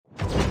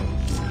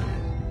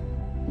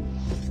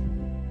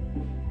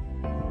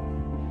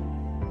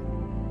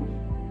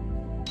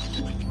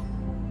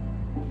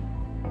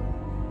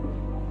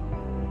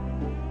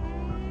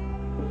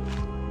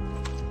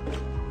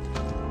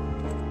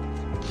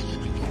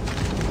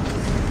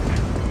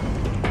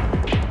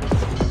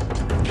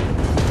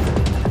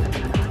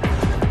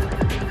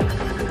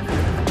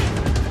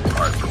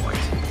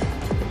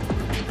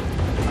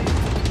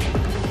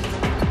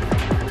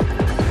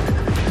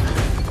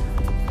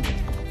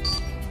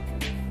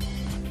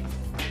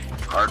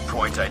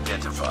Hardpoint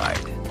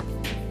identified.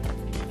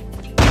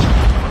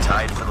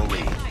 Tied for the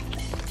lead.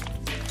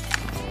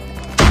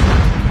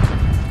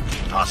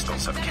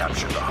 Hostiles have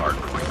captured the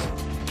hardpoint.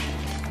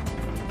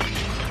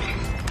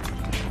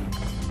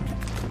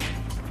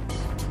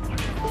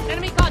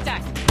 Enemy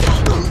contact!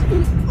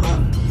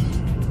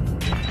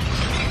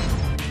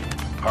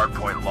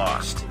 Hardpoint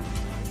lost.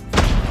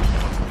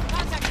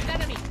 Contact with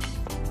enemy!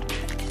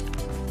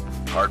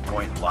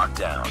 Hardpoint locked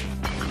down.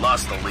 We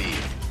lost the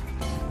lead.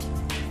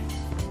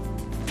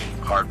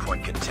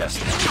 Hardpoint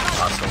contested.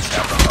 Hostiles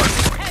have the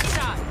hardpoint.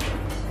 Headshot!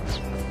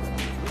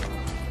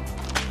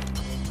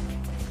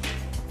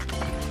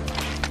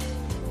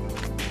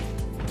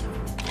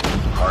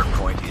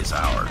 Hardpoint is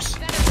ours.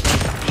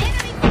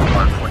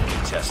 Hardpoint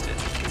contested.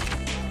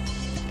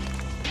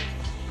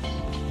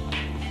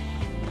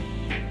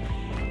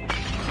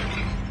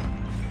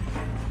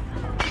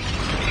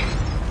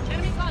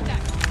 Enemy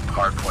contact!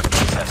 Hardpoint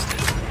contested.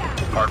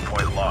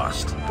 Hardpoint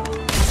lost.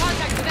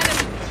 Contact with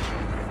enemy!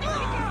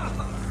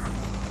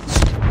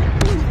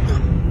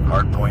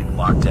 Hardpoint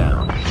locked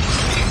down.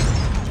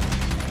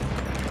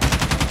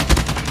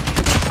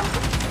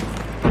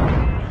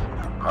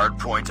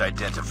 Hardpoint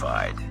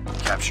identified.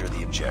 Capture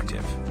the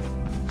objective.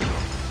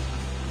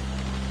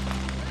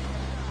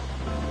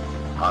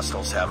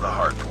 Hostiles have the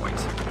hardpoint.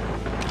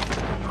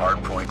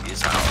 Hardpoint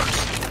is ours.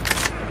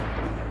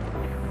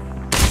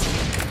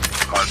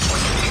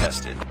 Hardpoint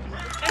contested.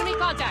 Enemy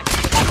contact!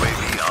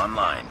 UAV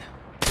online.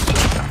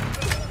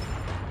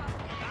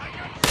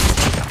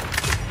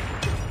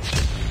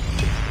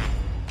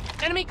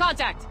 Enemy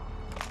contact!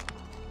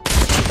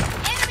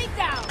 Enemy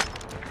down!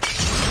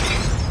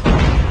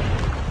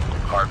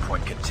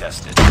 Hardpoint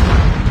contested.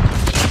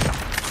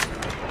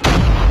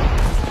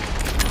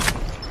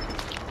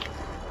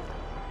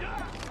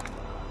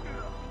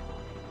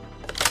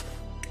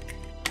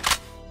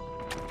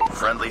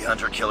 Friendly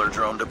hunter-killer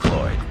drone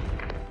deployed.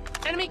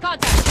 Enemy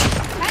contact!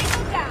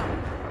 Tango down!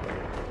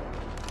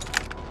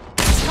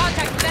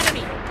 Contact with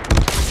enemy!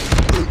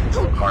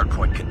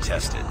 Hardpoint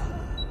contested.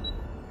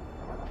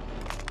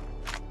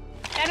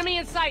 Enemy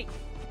in sight!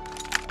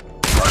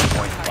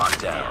 Hardpoint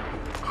locked down.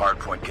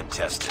 Hardpoint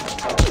contested.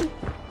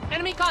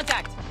 Enemy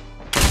contact!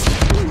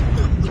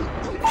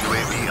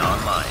 UAV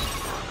online.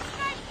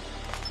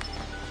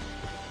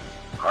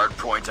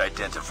 Hardpoint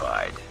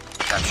identified.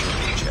 Capture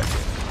the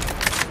objective.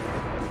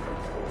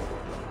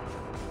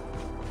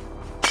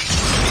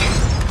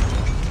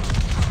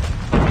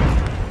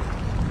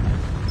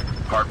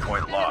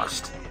 Hardpoint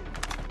lost.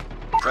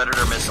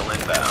 Predator missile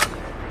inbound.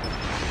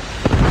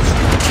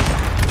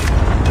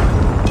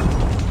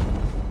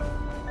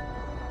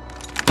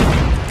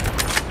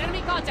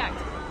 Enemy contact!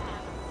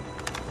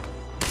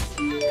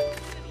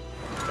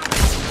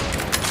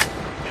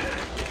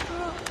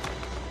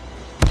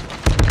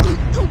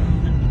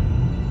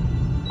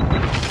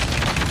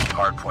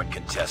 Hardpoint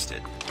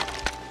contested.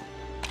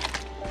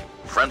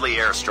 Friendly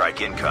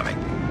airstrike incoming.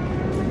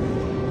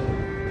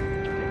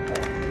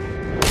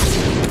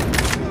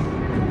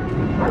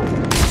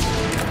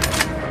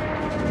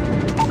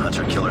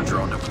 Hunter-killer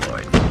drone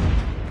deployed.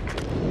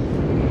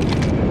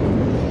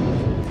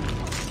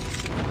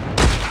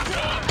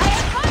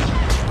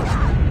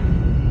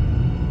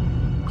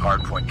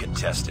 Hardpoint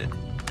contested.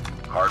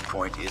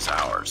 Hardpoint is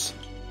ours.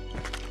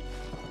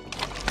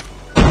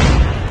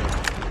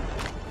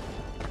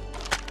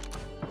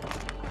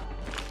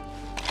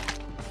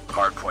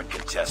 Hardpoint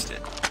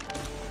contested.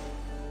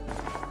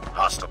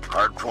 Hostile.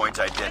 Hardpoint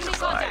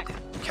identified.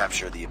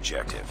 Capture the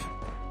objective.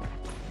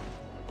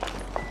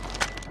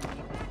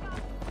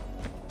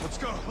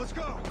 Let's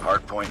go!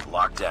 Hardpoint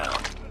locked down.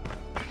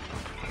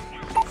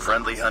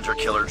 Friendly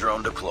hunter-killer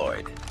drone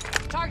deployed.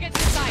 Targets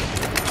in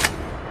sight!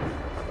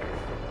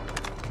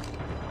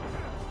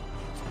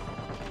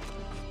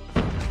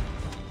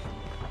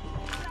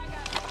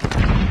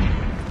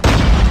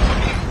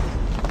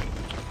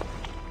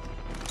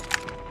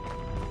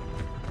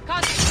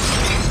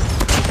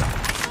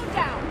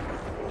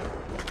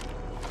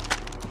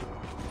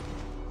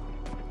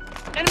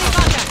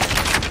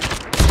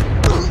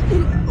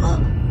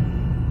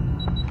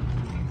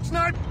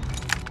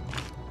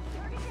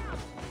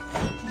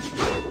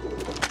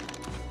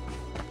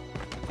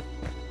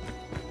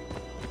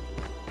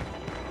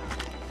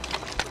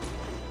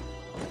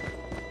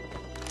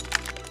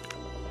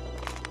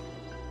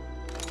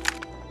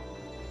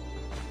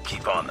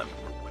 Keep on them.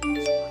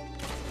 We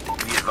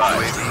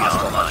advise the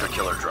hostile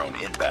hunter-killer drone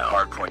inbound.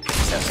 Hardpoint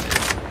contested.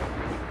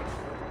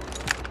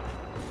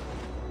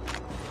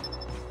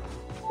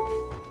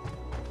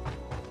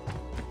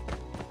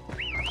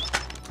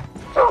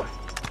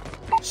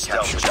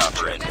 Stealth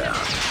chopper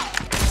inbound.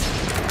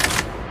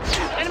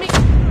 Enemy!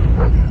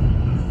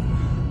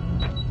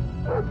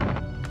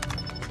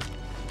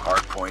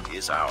 Hardpoint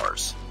is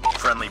ours.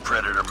 Friendly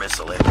Predator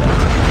missile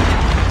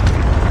inbound.